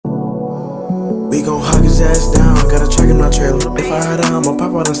We gon' hug his ass down, got a track in my trailer. If I had it, I'ma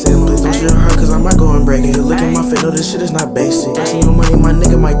pop out and steal it. Don't shoot her, cause I might go and break it. Look at my face, no, this shit is not basic. Asking your money, my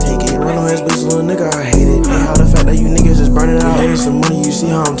nigga might take it. Run on his bitch, little nigga, I hate it. Ain't how the fact that you niggas just burning out. Getting some money, you see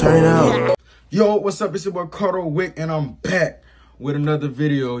how I'm turning out. Yo, what's up? It's your boy Carter Wick, and I'm back with another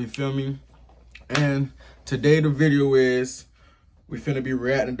video, you feel me? And today the video is, we finna be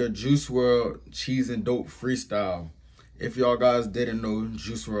reacting to Juice WRLD Cheese and Dope Freestyle. If y'all guys didn't know,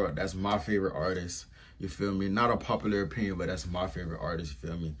 Juice WRLD, that's my favorite artist, you feel me? Not a popular opinion, but that's my favorite artist, you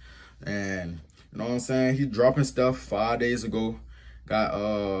feel me? And, you know what I'm saying? He dropping stuff 5 days ago. Got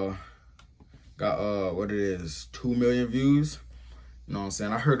what it is, 2 million views. You know what I'm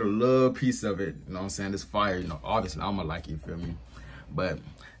saying? I heard a little piece of it. You know what I'm saying? It's fire. You know, obviously, I'm going to like it, you feel me? But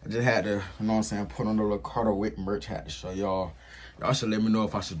I just had to, you know what I'm saying, put on the little Carter Wick merch hat to show y'all. Y'all should let me know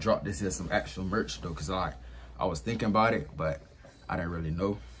if I should drop this as some actual merch, though, because I was thinking about it, but I didn't really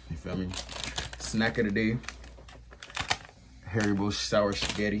know. You feel me? Snack of the day. Haribo sour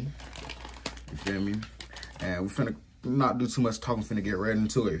spaghetti. You feel me? And we finna not do too much talking. Finna get right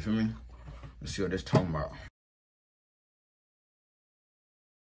into it. You feel me? Let's see what this talking about.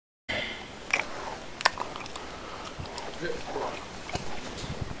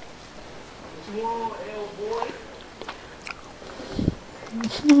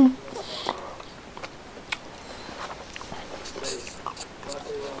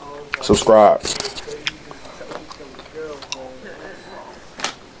 Subscribe.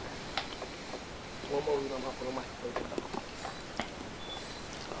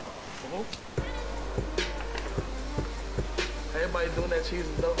 Everybody doing that cheese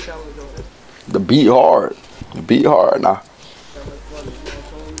and dope challenge on it. The beat hard. The beat hard now.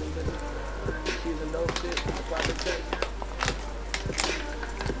 Cheese and dope shit.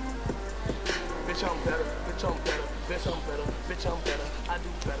 Bitch, I'm better. Bitch, I'm better. Bitch, I'm better. Bitch, I'm better. I do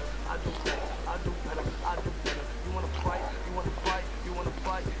better. I do better. I do better. I do better. You wanna fight? You wanna fight? You wanna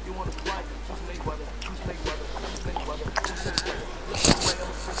fight? You wanna fight? Just make brother. Just make brother. Just make brother. Just make brother. Look at the way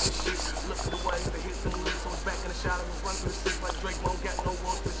I'm freaking shit. Look at the way the hits and licks. I was back in the shot. I was running through the six like Drake. Won't got no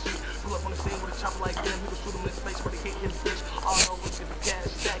one for shit. Pull up on the scene with a chopper like them. He was shoot him in his face where they hit his bitch. All over with the gas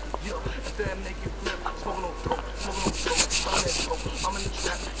stack. Yo, after that make you flip. Smoking on dope. Smoking on dope. Smoking that dope. I'm in the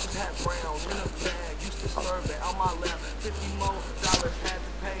trap. Just had brown in a bag. Used to serve it on my lap. $50 more had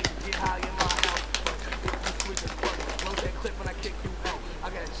to pay to get high in my house. If you switch and fuck, load that clip when I kick you out. I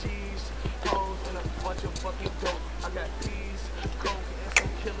got cheese, hoes, and a bunch of fucking dope. I got peas, coke, and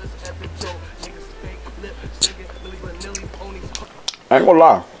some killers at the door. Niggas fake lip singing, Millie Vanilli, ponies. I ain't gonna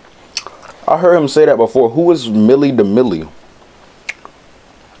lie. I heard him say that before. Who is Millie the Millie?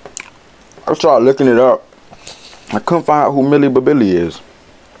 I started looking it up. I couldn't find out who Millie Babilly is.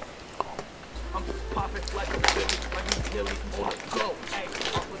 I'm just popping like a Billy, like you Billy on the go. Hey,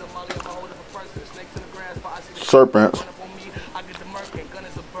 up with a molly, I'm a whole different person. Snakes in the grass, but I see the Serpents. I get the murking, gun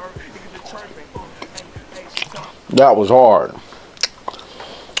is a bird, niggas the chirping. Hey, she talk. That was hard.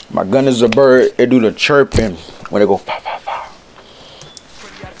 My gun is a bird. It do the chirping when they go fa fa fa.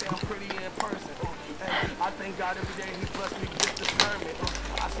 Pretty, I say I'm pretty in person. Hey, I thank God every day he blessed me with discernment.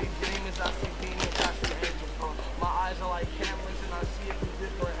 I see demons, I see demons, I see angels. My eyes are like cameras and I see it through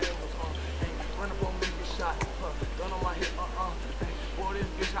different angles. Hey, run up on me, get shot. Gun on my hip, Hey, boy, this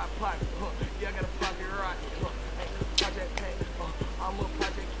bitch hot pocket. Yeah, I got a pocket rocket. Hey, project pain. I'm a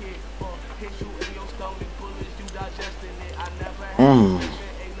project kid. Hit you in your stony bullets, you digesting it. I never had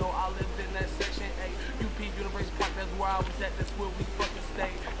ain't no I lived in that section. Hey, UP University Park, that's where I was at. That's where we fucking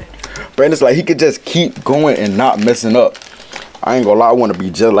stayed. Hey. Brandon's like, he could just keep going and not messing up. I ain't gonna lie, I want to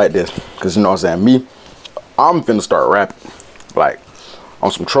be just like this. Because, you know what I'm saying, me, I'm finna start rapping. Like, on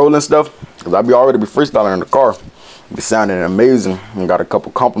some trolling stuff. Because I be already be freestyling in the car. Be sounding amazing. And got a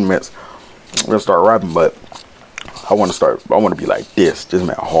couple compliments. I'm gonna start rapping, but I want to be like this. Just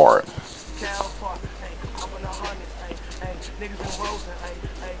man hard.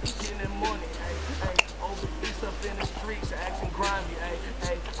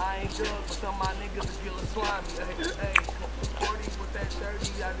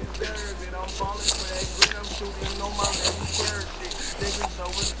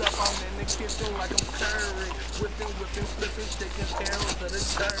 I'm in the kitchen like I'm curry. Whipping, flipping, sticking arrows to the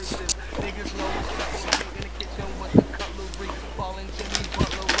churches. Niggas know what's up with me in the kitchen with the cutlery. Falling Jimmy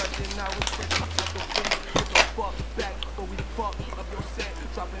Butler, rushing. I was catching Uncle P. Get the fuck back before we fuck up your set.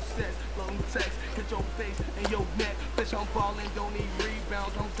 Dropping sets, loading text. Hit your face and your neck. Bitch, I'm balling, don't need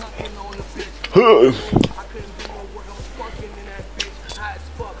rebounds. I'm dunking on the bitch. I couldn't do no work, I'm fucking in that bitch. High as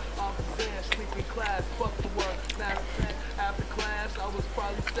fuck, off the sand, sleeping class. Fuck the work. Matter of fact, after class, I was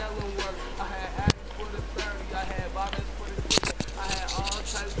probably selling work. I had actors for the 30, I had bottles for the 50. I had all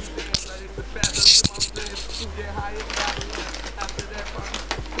types of things ready to pass.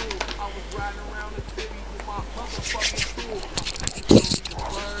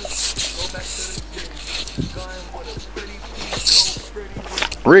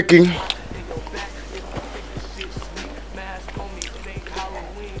 Ricky. In your back, if you think this shit sweet, mask on me, it ain't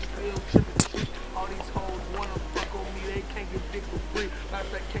Halloween, still tripping cheap. All these hoes wanna fuck on me, they can't get dick for free. Matter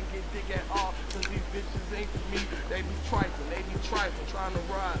of fact, can't get dick at all, cause these bitches ain't for me. They be trifling, trying to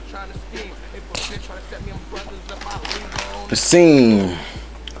ride, trying to scheme. If a bitch try to set me on brothers up, I leave on The scene.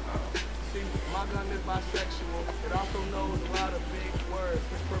 See, my gun is bisexual. It also knows a lot of big words.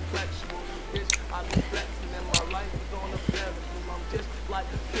 It's perplexual. Bitch, I be flexing and my life is on the pedestal. I'm just like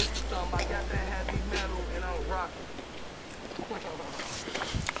a system. I got that heavy metal and I'm rocking.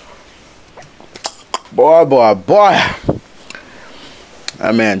 Boy.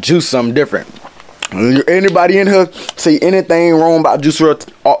 That man Juice something different. Anybody in here say anything wrong about Juice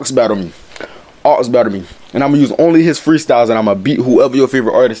WRLD, Ox battle me. And I'm gonna use only his freestyles, and I'm gonna beat whoever your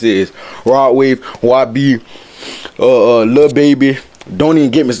favorite artist is. Rod Wave, YB, Lil Baby. Don't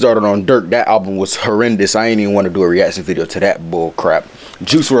even get me started on Dirk. That album was horrendous. I ain't even want to do a reaction video to that bull crap.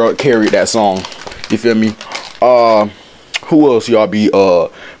 Juice WRLD carried that song. You feel me? Who else y'all be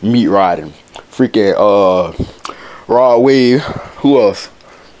meat riding? Freaking Rod Wave. Who else?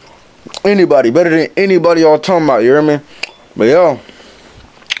 Anybody better than anybody y'all talking about, you hear me? But yeah,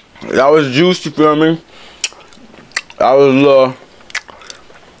 that was Juice, you feel me? That was a little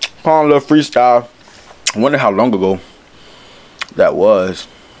freestyle. I wonder how long ago that was.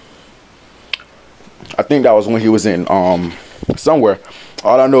 I think that was when he was in somewhere.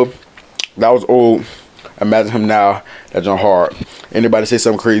 All I know, that was old. Imagine him now. That's on hard. Anybody say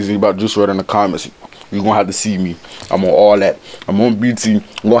something crazy about Juice WRLD in the comments, you're gonna have to see me. I'm on all that. I'm on BT. You're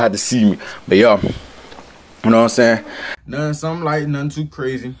gonna have to see me. But yeah, you know what I'm saying? Something light, nothing too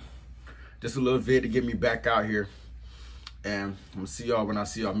crazy. Just a little vid to get me back out here. And I'm gonna see y'all when I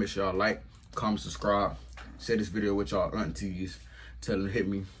see y'all. Make sure y'all like, comment, subscribe. Share this video with y'all aunties. Tell them to hit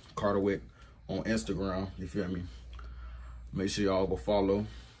me, Carter Wick, on Instagram. You feel me? Make sure y'all go follow,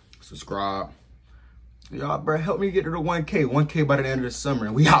 subscribe. Y'all, bro, help me get to the 1K. 1K by the end of the summer,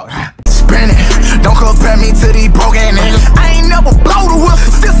 and we out. Spin it. Don't compare me to these broken